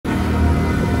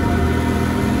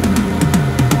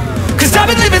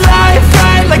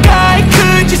like I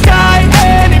could just die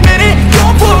any minute.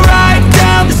 Going for a ride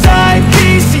down the side,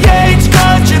 PCH,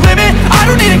 country limit. I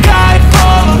don't need a guide,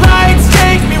 follow lights,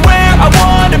 take me where I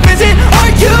wanna visit.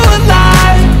 Are you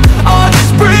alive? Or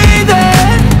just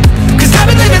breathing? Cause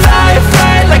I've been living life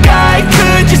right like I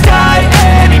could just die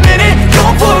any minute.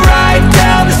 Going for a ride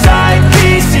down the side,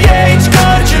 PCH,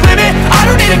 country limit. I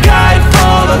don't need a guide,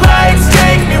 follow lights,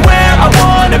 take me where I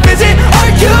wanna visit.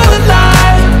 Are you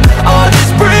alive? Or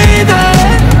just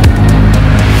breathing?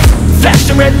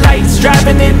 Flashing red lights,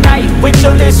 driving at night,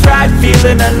 windowless ride,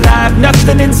 feeling alive.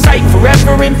 Nothing in sight,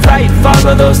 forever in flight.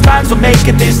 Follow those lines, we'll make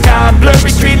it this time.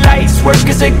 Blurry street lights, work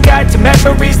as a guide to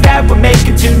memories that we're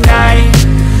making tonight.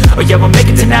 Oh yeah, we'll make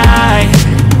it tonight.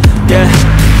 Yeah.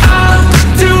 I'll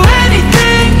do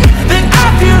anything that I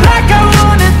feel like I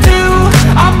wanna do.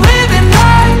 I'm living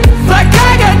life like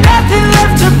I got nothing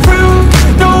left to prove.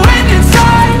 No end in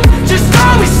sight, just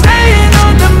always staying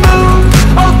on the move.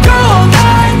 I'll go all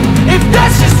night if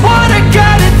that's just what I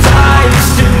gotta do.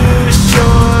 Life's too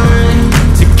short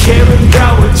to care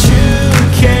about what you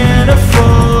can't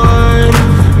afford.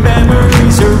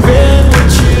 Memories are in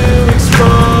what you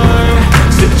explore,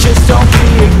 so just don't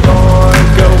be ignored.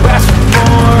 Go ask for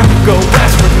more, go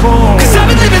ask for more. Cause I've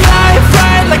been living life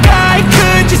right like I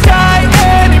could just die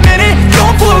any minute.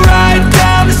 Going for a ride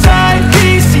down the side,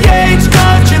 PCH,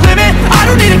 country limit. I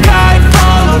don't need a guide,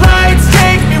 follow lights,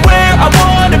 take me where I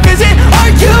wanna visit.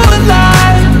 Are you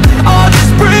alive? Or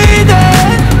just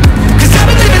breathing? Cause I've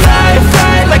been living life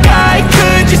right like I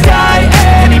could just die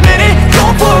any minute.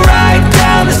 Going for a ride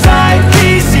down the side,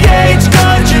 PCH,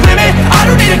 country limit. I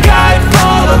don't need a guide,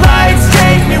 follow lights,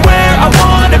 take me where I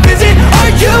wanna visit.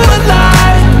 Are you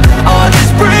alive? Or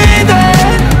just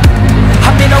breathing?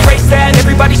 I'm in a race that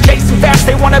everybody's chasing fast.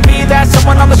 They wanna be that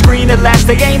someone on the screen at last.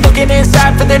 They ain't looking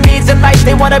inside for their needs in life.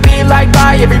 They wanna be liked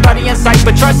by everybody in sight.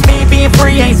 But trust me, being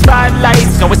free ain't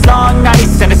spotlights. No, it's long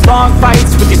nights and it's long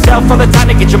fights with yourself all the time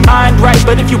to get your mind right.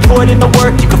 But if you put in the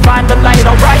work, you can find the light,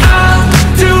 alright? I'll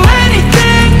do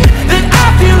anything that I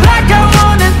feel like I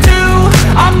wanna do.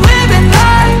 I'm living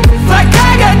life like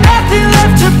I got nothing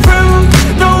left to prove.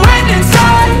 No end in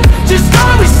sight, just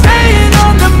always staying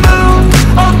on the move.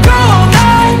 I'll go all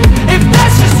night if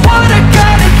that's just what I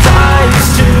gotta do.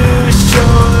 Life's too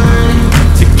short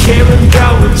to care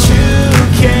about what you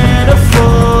can't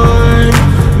afford.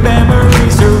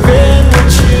 Memories are in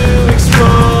what you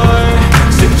explore,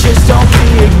 so just don't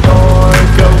be ignored.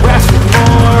 Go ask for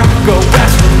more, go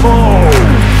ask for more.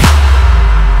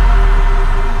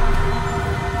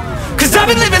 Cause I've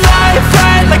been living life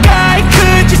right like I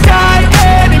could just die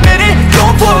any minute.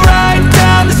 Going for a ride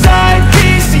down the side,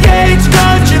 PCH,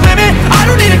 country limit. I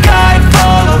don't need a guide,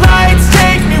 follow lights,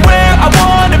 take me where I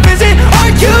wanna visit.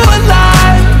 Are you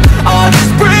alive? Or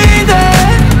just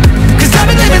breathing? Cause I've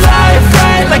been living life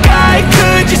right like I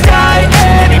could just die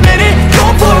any minute.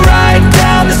 Going for a ride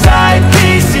down the side,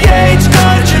 PCH,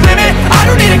 country limit. I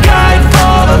don't need a guide,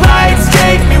 follow lights,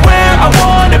 take me where I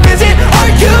wanna visit.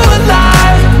 Are you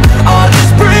alive? Or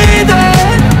just breathing?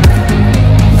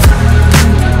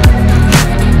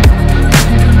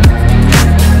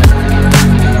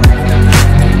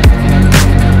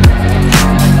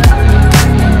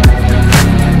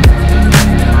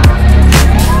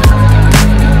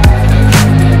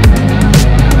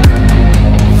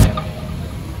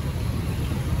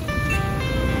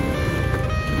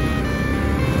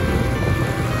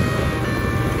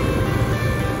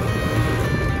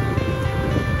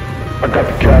 I got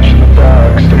the cash in the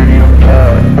bag, stadium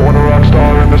packed. Born a rock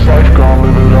star in this life, gonna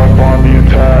live it up on the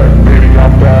attack. Baby,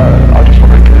 I'm bad, I just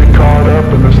wanna get caught up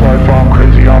in this life. I'm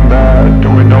crazy, I'm mad,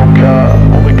 doing no cap.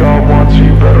 Only God wants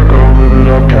you, better go live it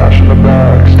up. Cash in the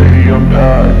bag, stadium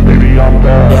packed. Baby, I'm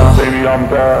bad, baby, I'm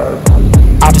bad.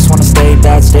 I just wanna stay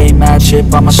bad, stay mad.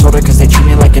 Chip on my shoulder cause they treat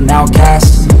me like an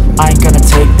outcast. I ain't gonna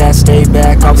take that, stay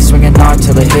back. I'll be swinging hard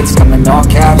till the hits come in all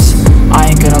caps. I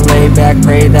ain't gonna lay back,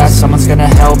 pray that someone's gonna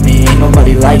help me. Ain't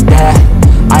nobody like that.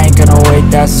 I ain't gonna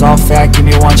wait, that's all fact. Give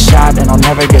me one shot and I'll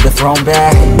never get the throne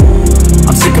back.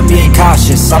 I'm sick of being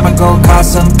cautious, I'ma go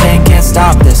cause something, can't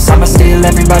stop this. I'ma steal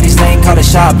everybody's lane, call it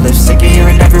shoplift. Sick of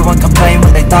hearing everyone complain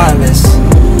when they thoughtless.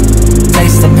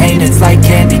 Taste the pain, it's like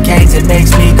candy canes. It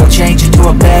makes me go change into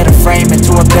a better frame,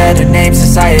 into a better name.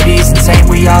 Society's insane,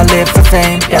 we all live for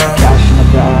fame, yeah. Cash in the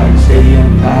bag,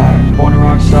 stadium packed. Born a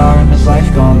rock star in this life,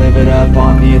 gonna live it up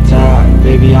on the attack.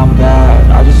 Baby, I'm bad,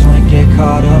 I just wanna get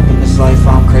caught up in this life.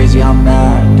 I'm crazy, I'm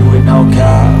mad, do it no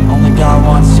cap. Only God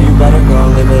wants you, better go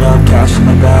live it up. Cash in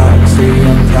the bag,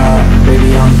 stadium packed.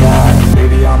 Baby, I'm bad,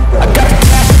 baby, I'm bad. I got the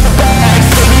cash in the bag,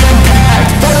 stadium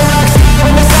packed. Born a rock star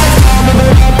in this life, gonna live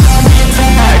it up on the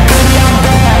attack. Baby, I'm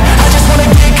bad, I just wanna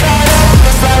get caught up in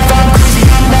this life.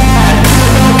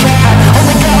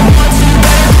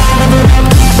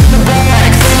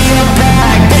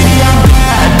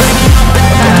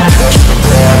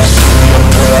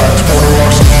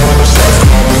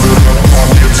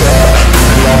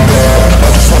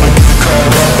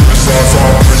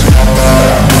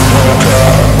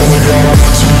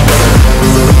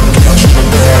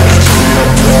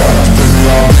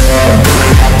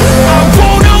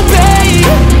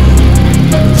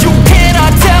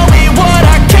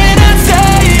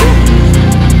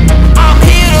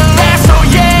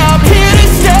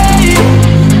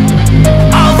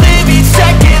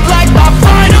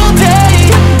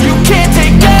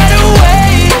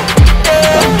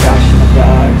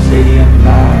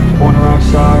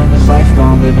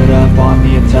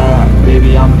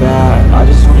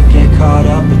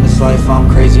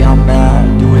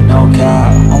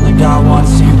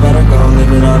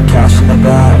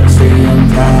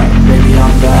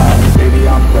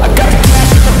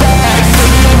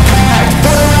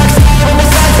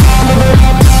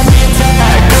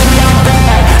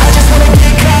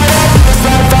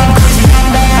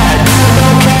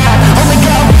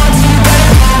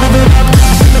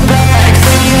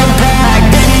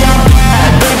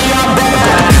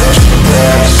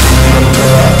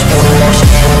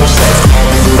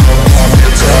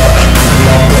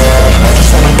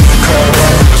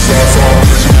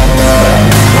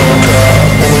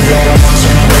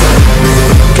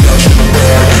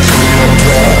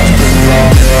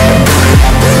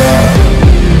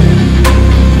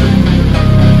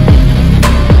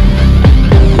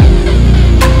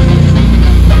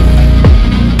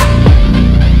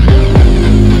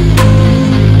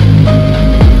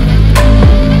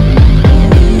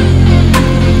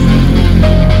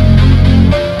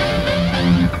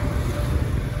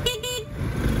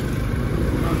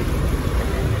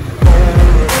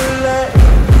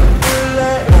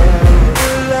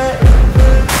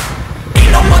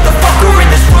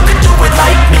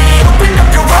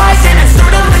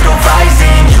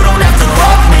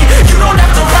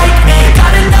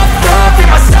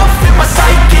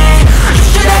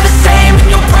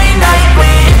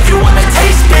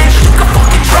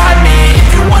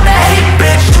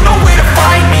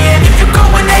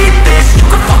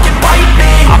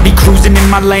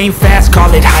 my lane fast,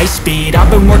 call it high speed.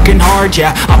 I've been working hard,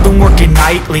 yeah, I've been working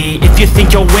nightly. If you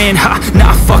think you'll win, ha,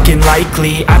 not fucking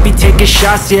likely. I be taking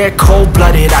shots, yeah,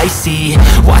 cold-blooded, icy.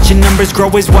 Watching numbers grow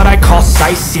is what I call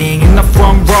sightseeing. In the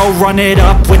front row, run it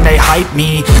up when they hype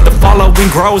me. The following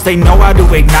grows, they know how to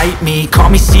ignite me. Call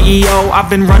me CEO, I've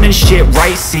been running shit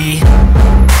right, see.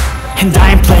 And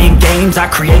I ain't playing games, I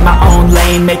create my own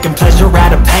lane, making pleasure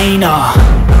out of pain,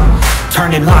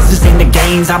 turning losses into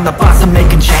gains. I'm the boss, I'm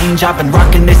making change. I've been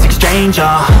rocking this exchange,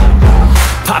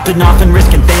 popping off and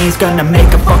risking things. Gonna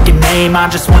make a fucking name, I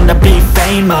just wanna be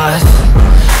famous.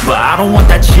 But I don't want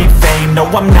that cheap fame, no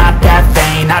I'm not that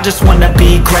vain. I just wanna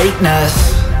be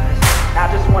greatness. I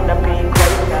just wanna be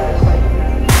greatness.